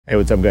Hey,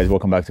 what's up guys?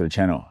 Welcome back to the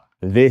channel.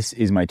 This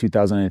is my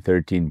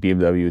 2013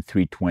 BMW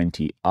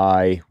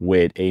 320i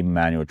with a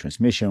manual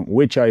transmission,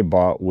 which I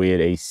bought with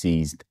a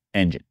seized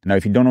engine. Now,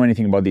 if you don't know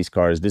anything about these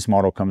cars, this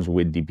model comes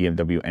with the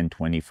BMW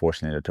N20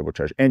 4-cylinder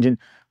turbocharged engine,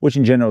 which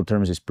in general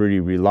terms is pretty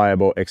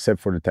reliable,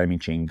 except for the timing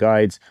chain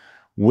guides,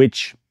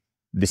 which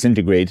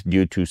disintegrate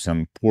due to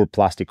some poor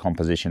plastic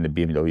composition that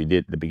BMW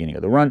did at the beginning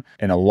of the run.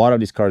 And a lot of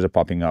these cars are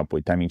popping up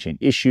with timing chain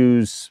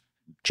issues,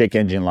 check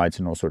engine lights,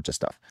 and all sorts of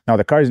stuff. Now,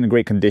 the car is in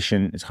great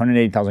condition. It's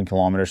 180,000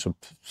 kilometers, so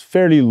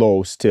fairly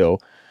low still.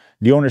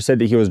 The owner said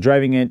that he was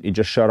driving it, it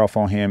just shut off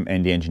on him,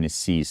 and the engine is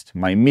seized.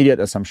 My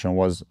immediate assumption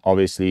was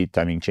obviously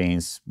timing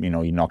chains, you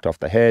knocked off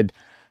the head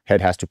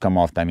has to come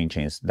off, timing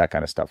chains, that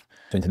kind of stuff.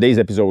 So in today's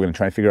episode, we're going to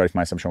try and figure out if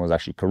my assumption was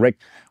actually correct,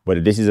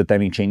 whether this is a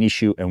timing chain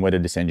issue, and whether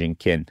this engine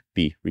can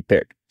be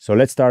repaired. So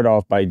let's start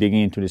off by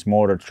digging into this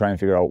motor to try and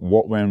figure out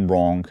what went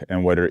wrong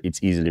and whether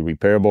it's easily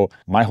repairable.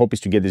 My hope is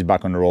to get this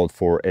back on the road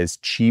for as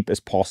cheap as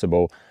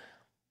possible.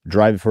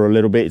 Drive it for a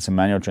little bit. It's a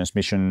manual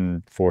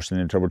transmission,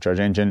 4-cylinder turbocharged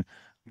engine.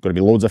 Going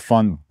to be loads of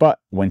fun, but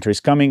winter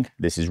is coming.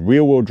 This is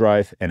rear-wheel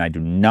drive, and I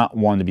do not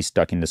want to be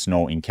stuck in the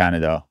snow in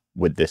Canada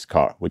with this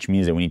car, which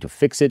means that we need to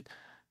fix it,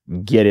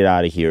 get it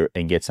out of here,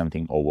 and get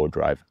something all-wheel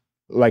drive,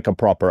 like a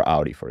proper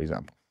Audi, for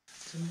example.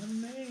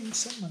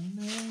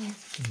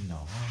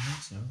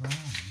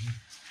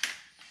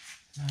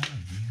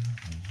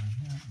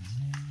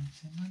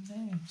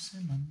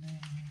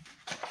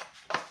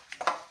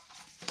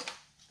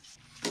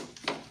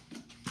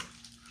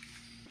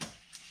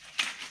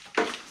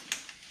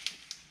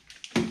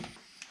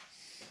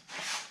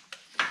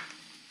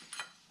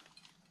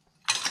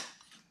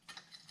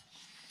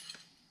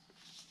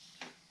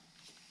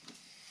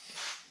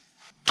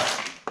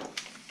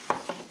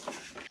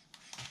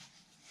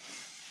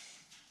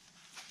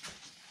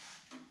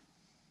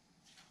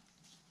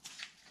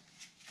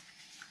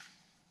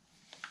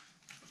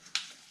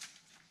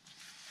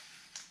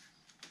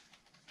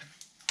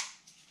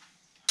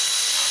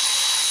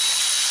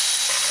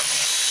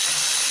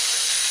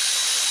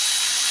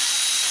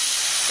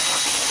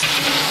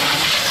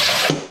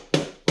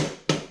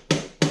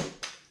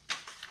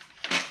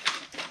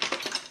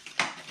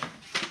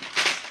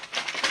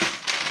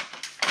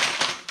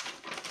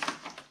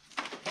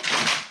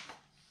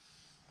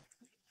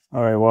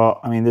 All right, well,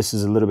 I mean, this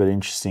is a little bit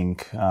interesting.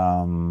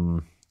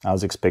 I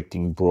was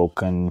expecting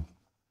broken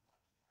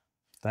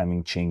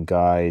timing chain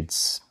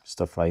guides,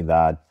 stuff like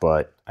that,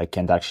 but I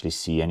can't actually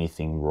see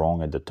anything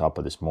wrong at the top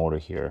of this motor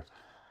here,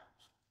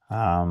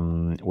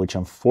 which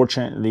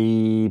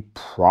unfortunately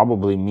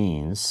probably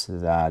means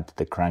that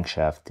the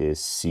crankshaft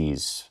is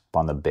seized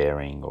on the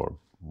bearing or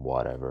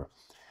whatever.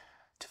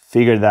 To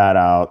figure that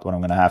out, what I'm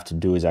gonna have to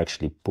do is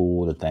actually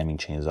pull the timing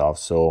chains off.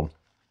 So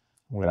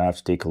we're gonna have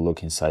to take a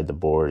look inside the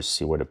board,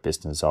 see where the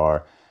pistons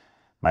are.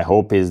 My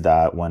hope is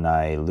that when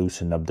I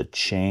loosen up the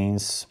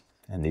chains,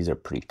 and these are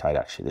pretty tight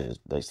actually,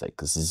 there's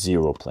like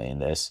zero play in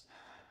this.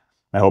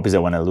 My hope is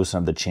that when I loosen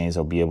up the chains,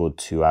 I'll be able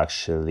to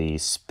actually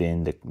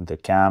spin the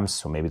cams,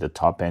 so maybe the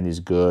top end is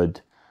good.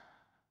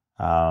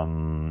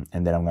 And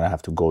then I'm gonna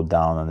have to go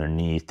down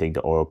underneath, take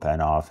the oil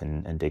pan off,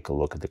 and take a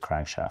look at the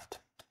crankshaft.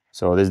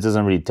 So this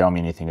doesn't really tell me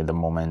anything at the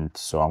moment,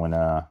 so I'm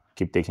gonna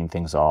keep taking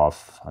things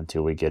off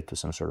until we get to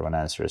some sort of an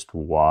answer as to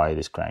why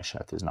this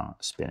crankshaft is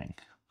not spinning.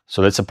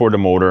 So let's support the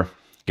motor,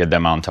 get the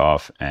mount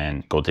off,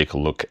 and go take a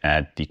look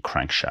at the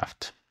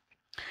crankshaft.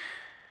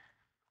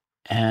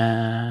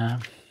 All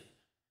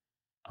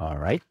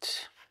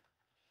right.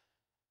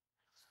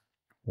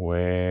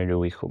 Where do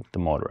we hook the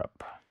motor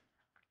up?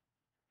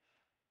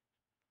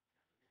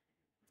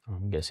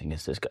 I'm guessing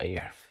it's this guy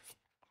here.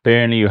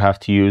 Apparently you have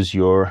to use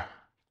your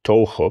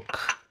tow hook.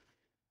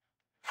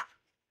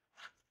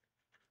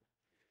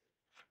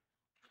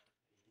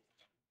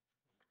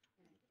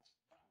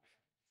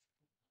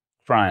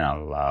 Crying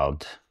out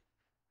loud.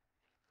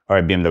 All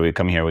right, BMW,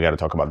 come here, we gotta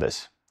talk about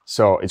this.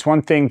 So it's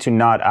one thing to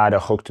not add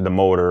a hook to the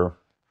motor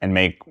and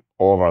make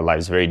all of our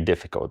lives very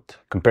difficult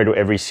compared to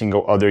every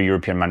single other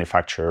European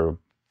manufacturer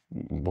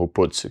who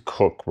puts a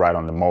hook right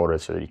on the motor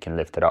so that you can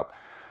lift it up.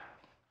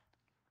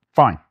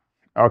 Fine.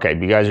 Okay,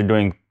 you guys are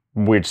doing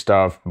weird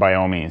stuff, by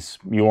all means.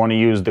 You wanna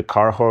use the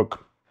car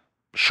hook?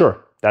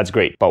 Sure, that's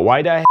great. But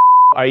why the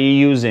are you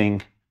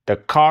using the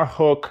car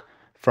hook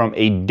from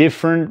a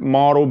different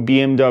model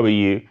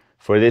BMW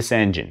for this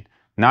engine?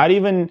 Not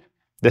even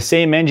the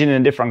same engine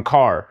in a different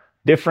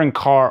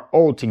car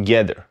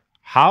altogether.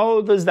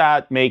 How does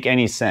that make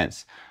any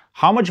sense?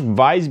 How much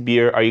Weiss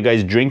beer are you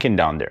guys drinking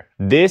down there?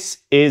 This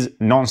is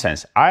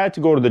nonsense. I had to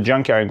go to the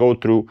junkyard and go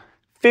through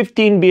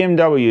 15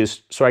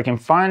 BMWs so I can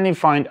finally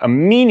find a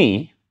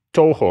mini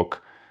tow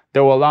hook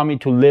that will allow me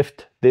to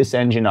lift this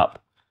engine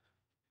up.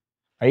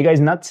 Are you guys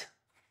nuts?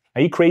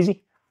 Are you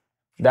crazy?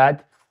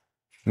 That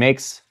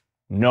makes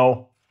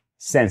no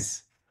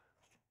sense.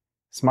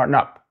 Smarten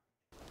up.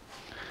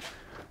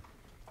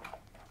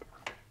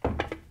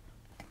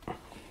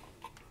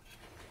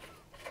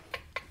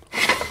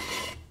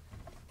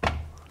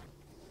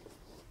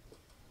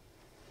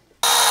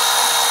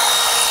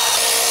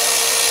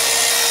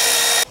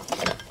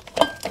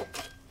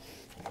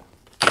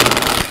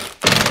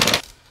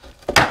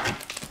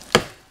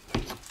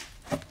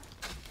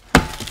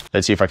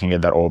 Let's see if I can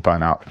get that oil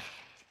pan out.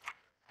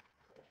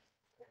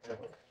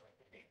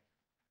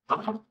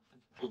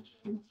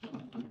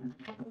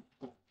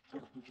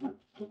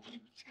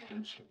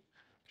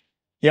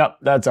 Yep,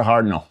 that's a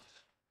hard no.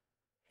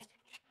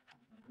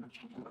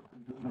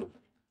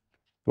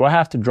 Do I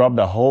have to drop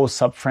the whole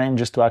subframe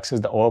just to access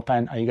the oil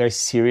pan? Are you guys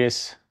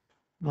serious?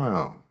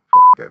 Well,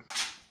 it.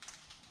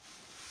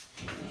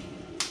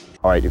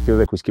 All right, it feels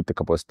like we skipped a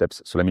couple of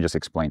steps, so let me just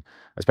explain.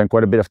 I spent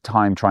quite a bit of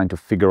time trying to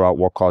figure out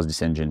what caused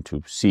this engine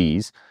to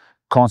seize,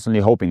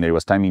 constantly hoping that it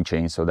was timing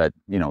chain so that,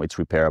 you know, it's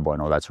repairable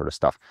and all that sort of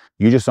stuff.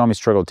 You just saw me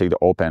struggle to take the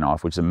oil pan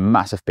off, which is a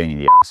massive pain in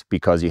the ass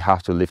because you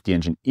have to lift the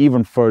engine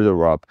even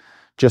further up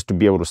just to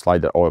be able to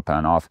slide the oil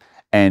pan off.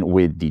 And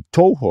with the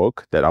tow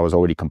hook that I was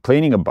already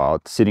complaining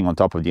about sitting on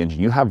top of the engine,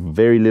 you have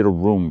very little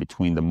room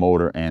between the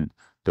motor and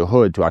the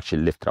hood to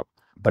actually lift it up.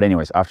 But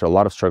anyways, after a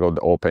lot of struggle,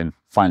 the oil pan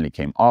finally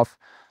came off.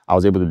 I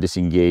was able to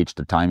disengage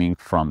the timing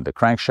from the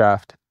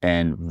crankshaft,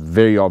 and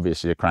very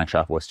obviously the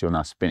crankshaft was still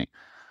not spinning,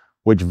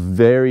 which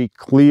very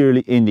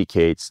clearly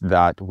indicates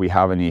that we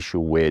have an issue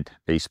with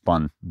a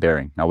spun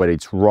bearing. Now, whether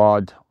it's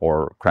rod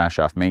or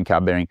crankshaft main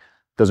cap bearing,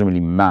 doesn't really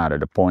matter.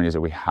 The point is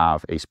that we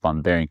have a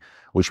spun bearing,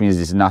 which means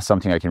this is not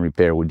something I can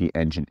repair with the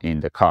engine in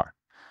the car.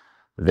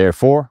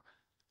 Therefore,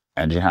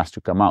 engine has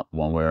to come out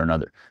one way or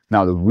another.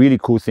 Now, the really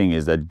cool thing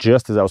is that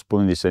just as I was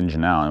pulling this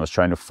engine out, I was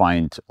trying to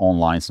find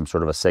online some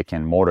sort of a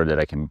second motor that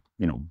I can,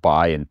 you know,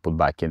 buy and put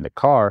back in the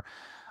car.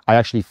 I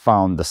actually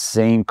found the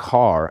same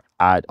car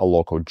at a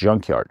local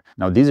junkyard.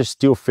 Now, these are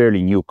still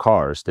fairly new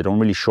cars. They don't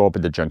really show up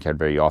at the junkyard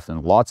very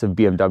often. Lots of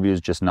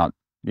BMWs, just not,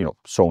 you know,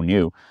 so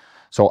new.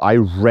 So I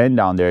ran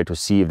down there to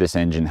see if this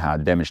engine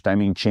had damaged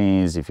timing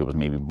chains, if it was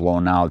maybe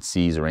blown out,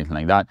 seized, or anything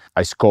like that.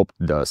 I scoped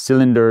the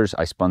cylinders,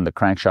 I spun the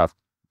crankshaft.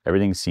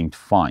 Everything seemed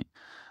fine,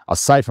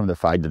 aside from the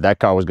fact that that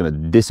car was going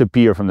to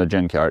disappear from the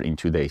junkyard in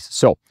 2 days.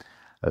 So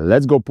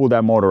let's go pull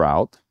that motor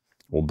out.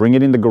 We'll bring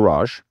it in the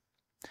garage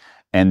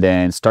and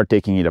then start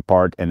taking it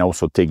apart, and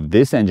also take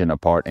this engine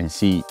apart and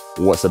see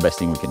what's the best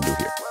thing we can do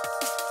here.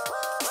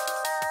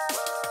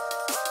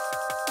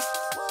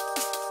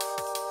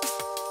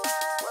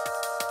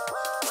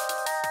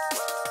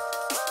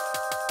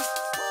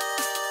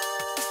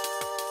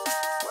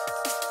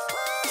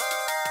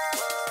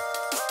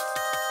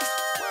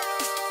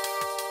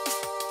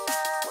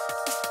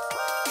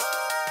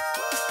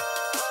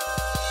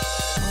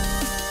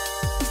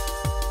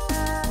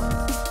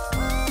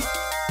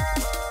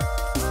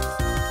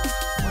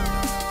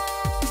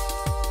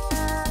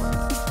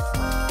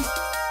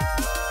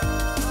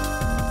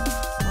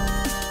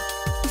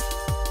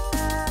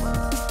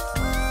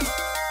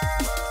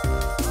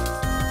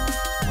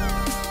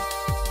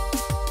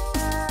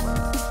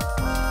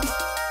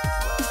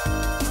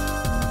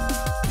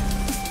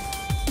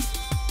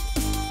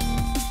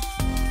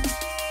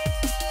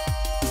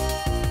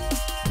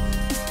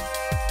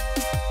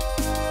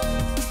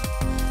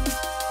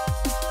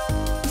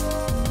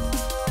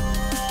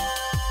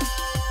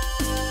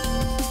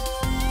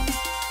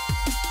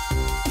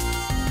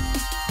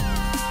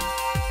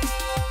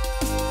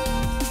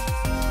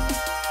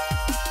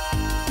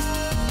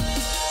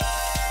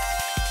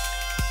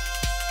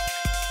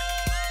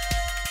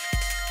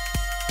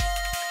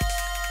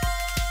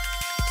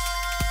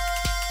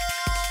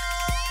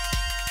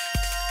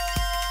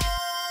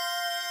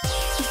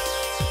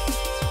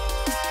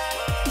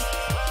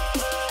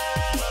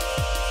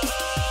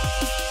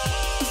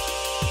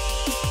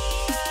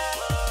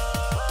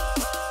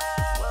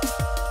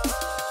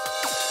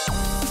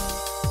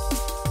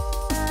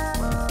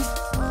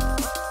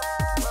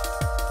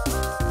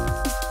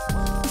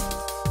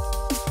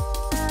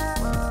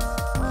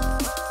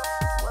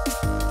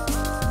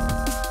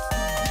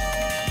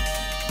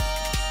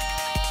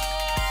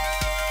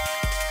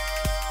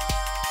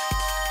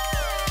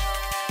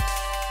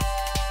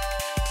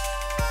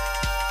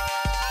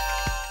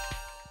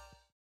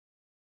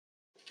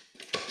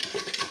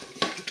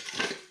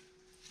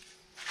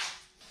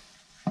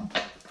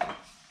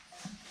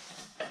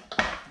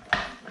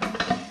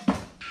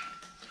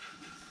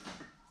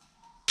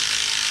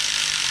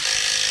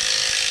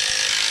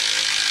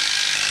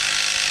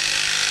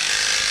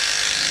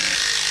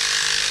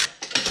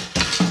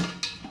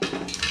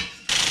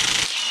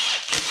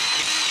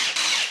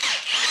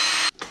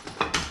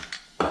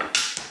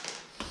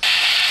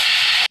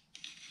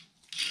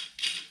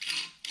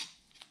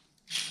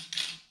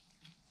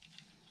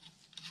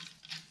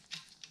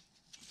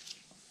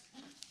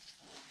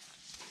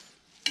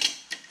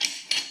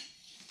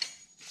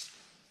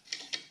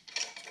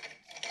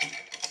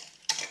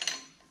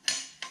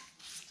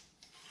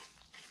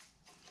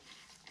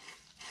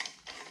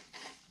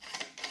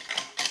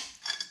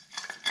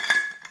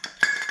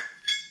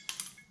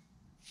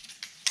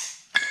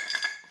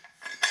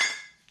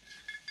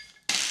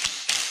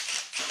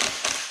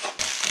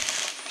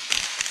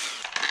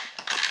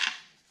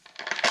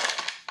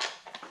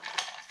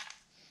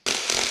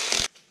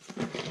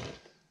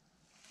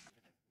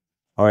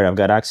 All right, I've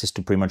got access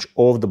to pretty much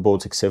all of the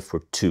bolts except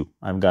for two.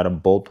 I've got a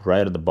bolt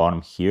right at the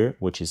bottom here,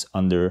 which is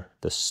under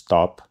the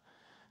stop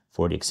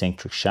for the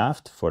eccentric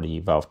shaft for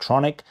the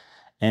Valvetronic.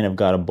 And I've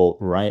got a bolt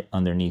right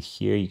underneath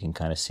here. You can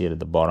kind of see it at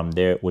the bottom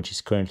there, which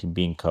is currently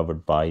being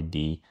covered by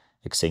the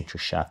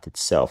eccentric shaft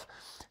itself.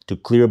 To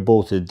clear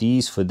both of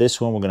these, for this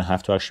one, we're going to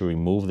have to actually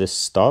remove this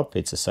stop.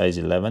 It's a size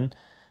 11,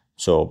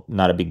 so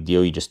not a big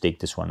deal. You just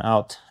take this one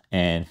out.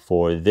 And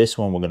for this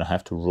one, we're going to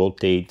have to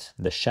rotate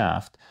the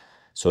shaft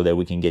so that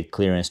we can get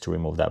clearance to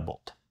remove that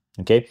bolt.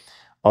 Okay.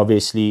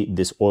 Obviously,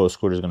 this oil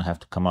squirter is going to have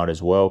to come out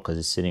as well because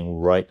it's sitting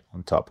right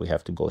on top. We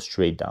have to go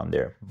straight down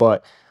there.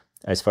 But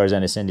as far as I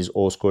understand, these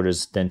oil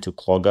squirters tend to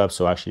clog up.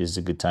 So actually, this is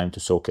a good time to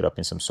soak it up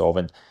in some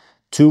solvent.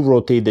 To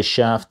rotate the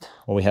shaft,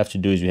 what we have to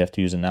do is we have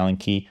to use an Allen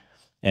key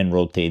and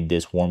rotate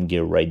this worm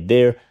gear right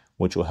there,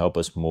 which will help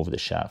us move the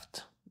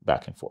shaft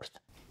back and forth.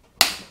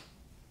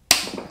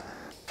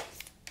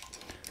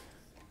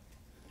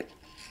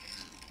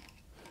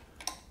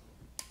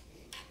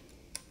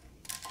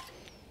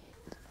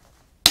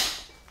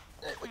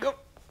 There we go.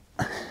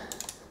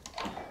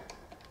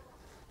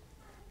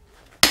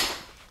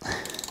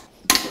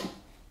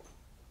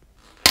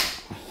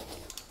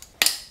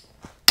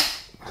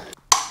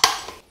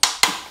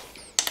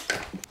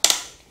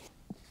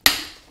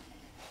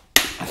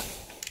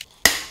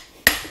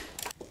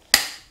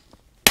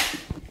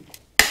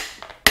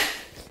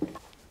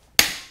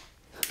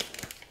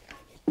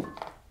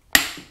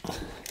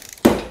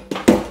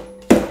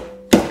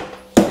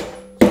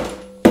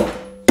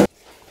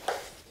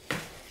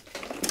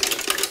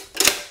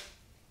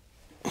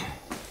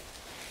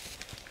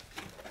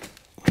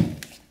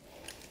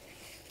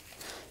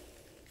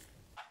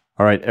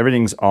 All right,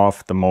 everything's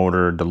off the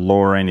motor. The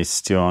lower end is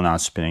still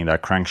not spinning.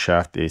 That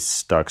crankshaft is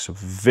stuck. So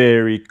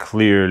very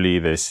clearly,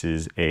 this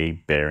is a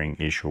bearing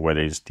issue, whether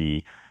it's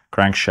the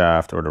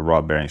crankshaft or the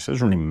rod bearings. It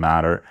doesn't really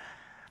matter.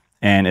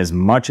 And as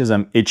much as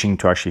I'm itching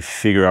to actually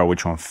figure out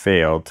which one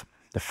failed,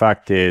 the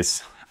fact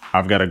is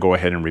I've got to go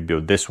ahead and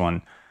rebuild this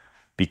one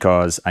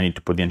because I need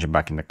to put the engine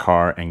back in the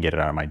car and get it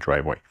out of my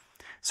driveway.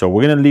 So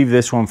we're going to leave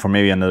this one for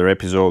maybe another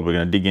episode. We're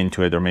going to dig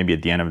into it, or maybe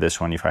at the end of this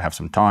one if I have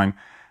some time.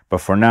 But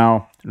for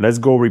now, let's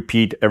go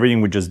repeat everything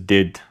we just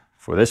did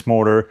for this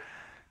motor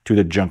to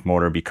the junk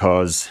motor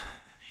because,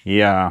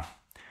 yeah,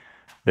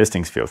 this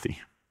thing's filthy.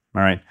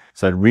 All right,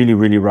 so I'd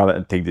really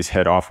rather take this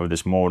head off of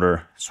this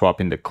motor, swap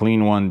in the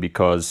clean one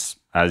because,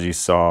 as you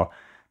saw,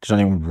 there's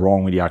nothing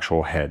wrong with the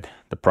actual head.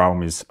 The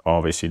problem is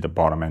obviously the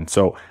bottom end.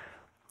 So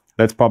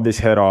let's pop this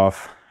head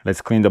off,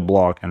 let's clean the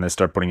block, and let's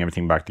start putting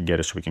everything back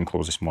together so we can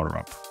close this motor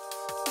up.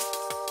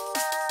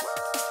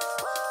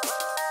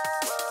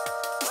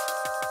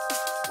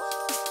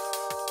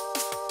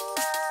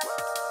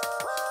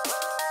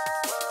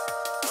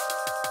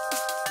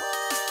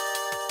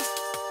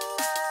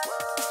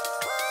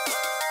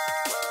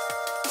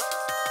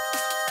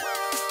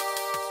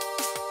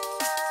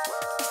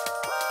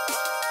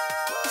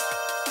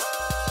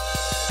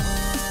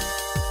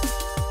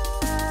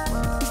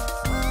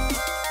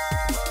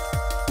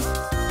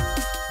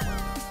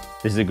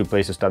 This is a good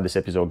place to stop this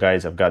episode,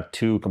 guys. I've got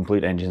two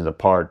complete engines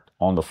apart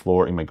on the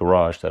floor in my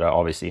garage that I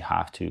obviously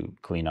have to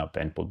clean up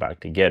and put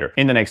back together.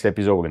 In the next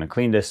episode, we're going to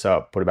clean this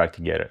up, put it back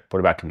together, put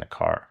it back in the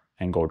car,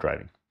 and go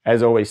driving.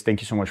 As always, thank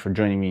you so much for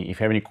joining me.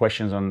 If you have any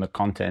questions on the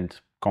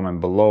content,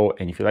 comment below.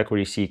 And if you like what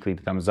you see, click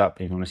the thumbs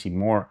up. If you want to see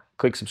more,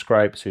 click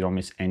subscribe so you don't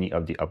miss any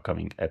of the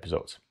upcoming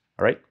episodes.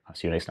 All right, I'll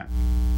see you next time.